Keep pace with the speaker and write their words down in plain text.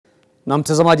Na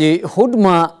mtazamaji,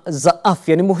 huduma za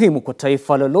afya ni muhimu kwa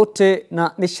taifa lolote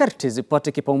na ni sharti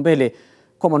zipate kipaumbele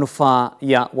kwa manufaa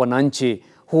ya wananchi.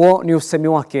 Huo ni usemi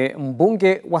wake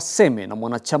mbunge wa Seme na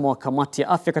mwanachama wa kamati ya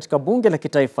afya katika bunge la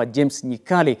kitaifa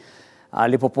Nyikali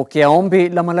alipopokea ombi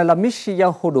la malalamishi ya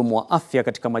wahudumu wa afya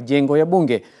katika majengo ya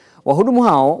bunge. Wahudumu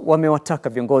hao wamewataka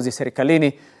viongozi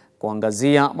serikalini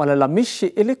kuangazia malalamishi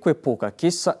ili kuepuka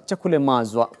kisa cha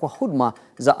kulemazwa kwa huduma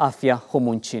za afya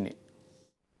humu nchini.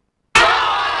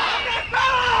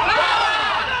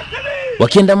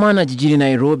 Wakiandamana jijini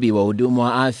Nairobi, wahudumu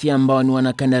wa afya ambao ni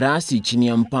wanakandarasi chini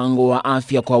ya mpango wa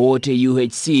afya kwa wote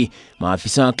UHC,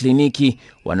 maafisa wa kliniki,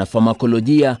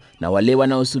 wanafarmakolojia na wale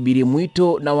wanaosubiri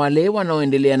mwito na wale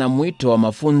wanaoendelea na mwito wa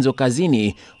mafunzo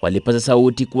kazini walipaza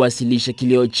sauti kuwasilisha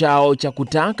kilio chao cha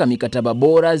kutaka mikataba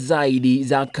bora zaidi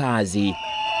za kazi.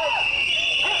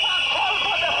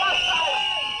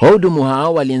 Wahudumu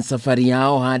hao walianza safari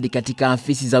yao hadi katika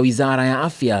afisi za Wizara ya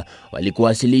Afya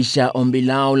walikuwasilisha ombi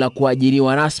lao la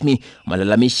kuajiriwa rasmi,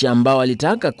 malalamishi ambao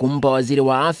walitaka kumpa waziri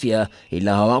wa afya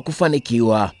ila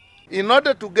hawakufanikiwa. In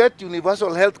order to get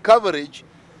universal health coverage,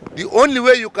 the only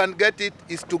way you can get it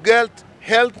is to get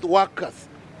health workers.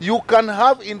 You can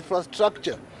have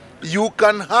infrastructure, you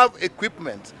can have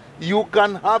equipment, you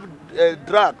can have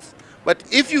drugs, but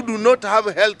if you do not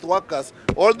have health workers,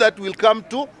 all that will come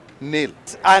to nil.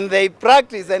 And they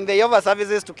practice and they offer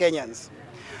services to Kenyans.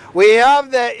 We have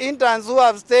the interns who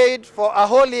have stayed for a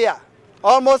whole year,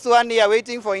 almost 1 year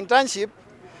waiting for internship.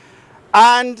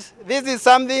 And this is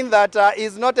something that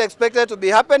is not expected to be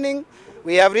happening.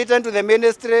 We have written to the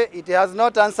ministry, it has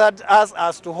not answered us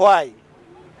as to why.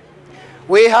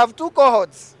 We have 2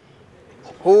 cohorts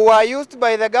who were used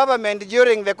by the government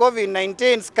during the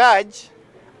COVID-19 scourge,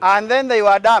 and then they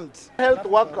were dumped. Health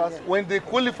workers, when they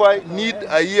qualify, need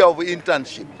a year of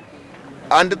internship.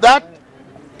 And that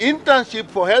internship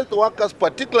for health workers,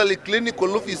 particularly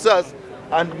clinical officers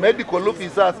and medical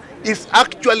officers, is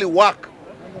actually work.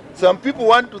 Some people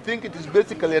want to think it is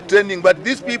basically a training, but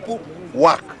these people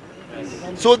work.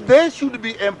 So they should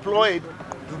be employed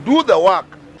to do the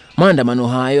work. Maandamano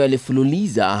hayo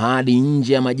yalifululiza hadi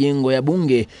nje ya majengo ya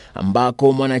bunge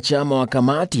ambako mwanachama wa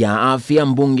kamati ya afya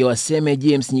mbunge wa Seme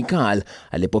Nyikali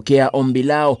alipokea ombi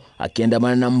lao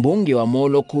akiandamana na mbunge wa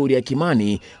Molo Kuria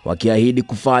Kimani wakiahidi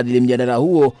kufadhili mjadala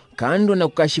huo kando na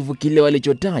kukashifu kile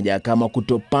walichotaja kama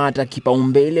kutopata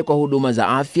kipaumbele kwa huduma za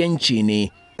afya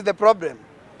nchini. The problem.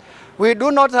 We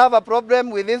do not have a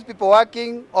problem with these people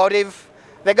working, or if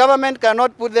the government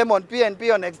cannot put them on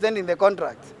PNP on extending the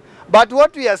contract. But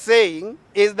what we are saying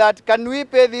is that can we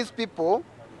pay these people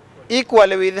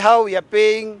equally with how we are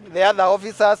paying the other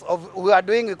officers who are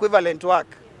doing equivalent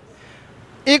work?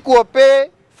 Equal pay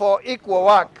for equal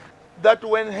work. That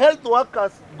when health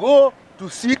workers go to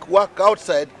seek work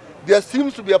outside, there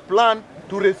seems to be a plan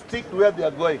to restrict where they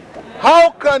are going.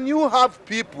 How can you have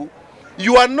people,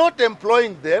 you are not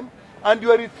employing them and you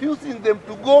are refusing them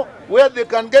to go where they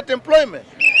can get employment?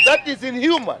 That is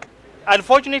inhuman.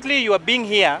 Unfortunately, you are being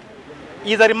here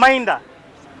is a reminder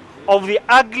of the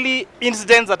ugly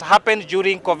incidents that happened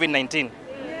during COVID-19.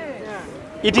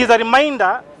 It is a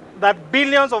reminder that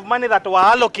billions of money that were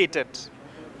allocated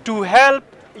to help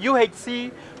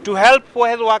UHC, to help for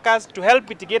health workers, to help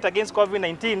mitigate against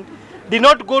COVID-19 did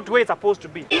not go to where it's supposed to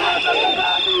be.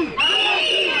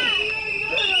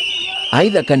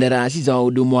 Aidha, kandarasi za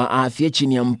wahudumu wa afya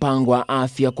chini ya mpango wa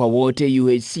afya kwa wote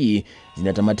UHC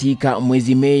zinatamatika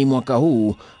mwezi Mei mwaka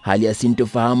huu, hali ya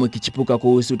sintofahamu ikichipuka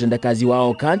kuhusu utendakazi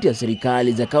wao kati ya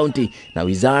serikali za kaunti na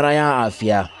Wizara ya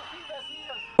Afya.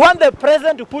 We want the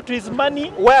president to put his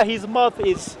money where his mouth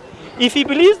is. If he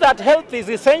believes that health is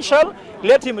essential,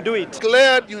 let him do it.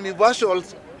 Declared universal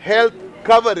health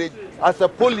coverage as a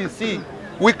policy,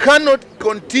 we cannot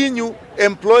continue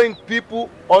employing people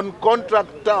on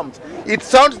contract terms. It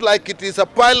sounds like it is a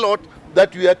pilot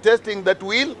that we are testing that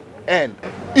will end.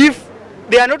 If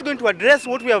they are not going to address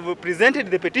what we have presented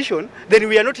in the petition, then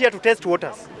we are not here to test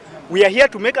waters. We are here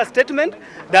to make a statement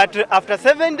that after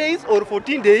 7 days or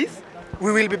 14 days,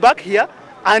 we will be back here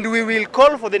and we will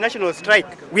call for the national strike.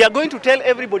 We are going to tell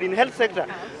everybody in the health sector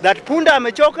that Punda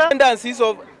amechoka. Tendencies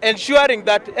of ensuring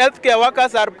that healthcare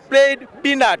workers are paid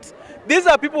peanuts. These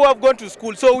are people who have gone to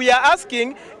school. So we are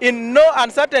asking in no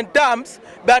uncertain terms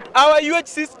that our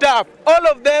UHC staff, all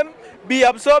of them, be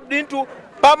absorbed into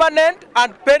permanent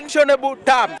and pensionable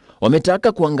terms.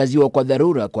 Wametaka kuangaziwa kwa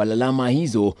dharura kwa lalama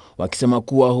hizo, wakisema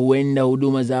kuwa huenda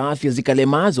huduma za afya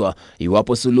zikalemazwa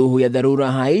iwapo suluhu ya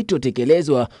dharura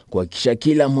haitotekelezwa kuhakikisha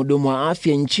kila mhudumu wa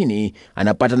afya nchini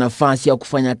anapata nafasi ya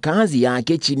kufanya kazi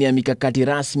yake chini ya mikakati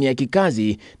rasmi ya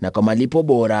kikazi na kwa malipo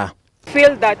bora.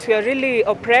 Feel that we are really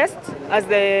oppressed as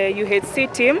the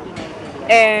UHC team,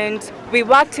 and we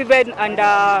worked even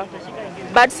under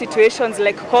bad situations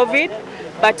like COVID,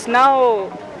 but now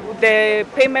the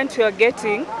payment we are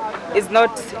getting is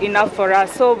not enough for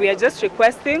us. So we are just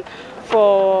requesting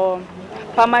for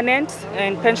permanent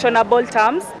and pensionable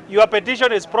terms. Your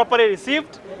petition is properly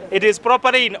received, it is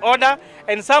properly in order,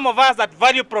 and some of us that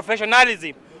value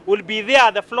professionalism will be there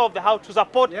at the floor of the House to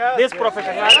support this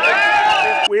professionalism.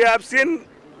 We have seen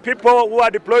people who are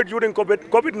deployed during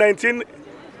COVID-19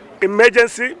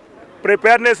 emergency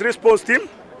preparedness response team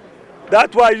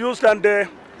that were used and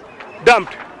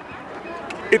dumped.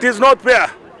 It is not fair.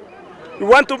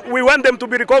 We want them to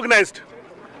be recognized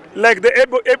like the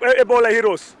Ebola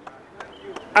heroes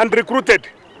and recruited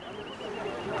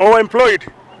or employed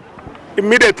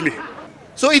immediately.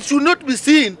 So it should not be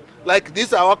seen like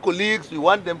these are our colleagues, we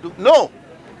want them to. No,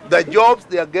 the jobs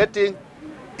they are getting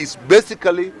is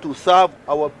basically to serve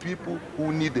our people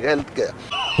who need health care.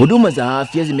 Huduma za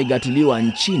afya zimegatuliwa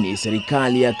nchini,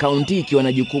 serikali ya kaunti ikiwa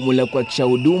na jukumu la kuhakikisha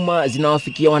huduma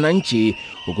zinawafikia wananchi,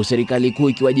 huku serikali kuu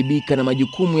ikiwajibika na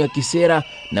majukumu ya kisera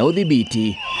na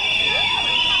udhibiti.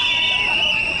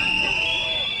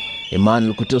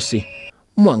 Emmanuel Kutosi,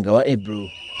 Mwanga wa Ebru.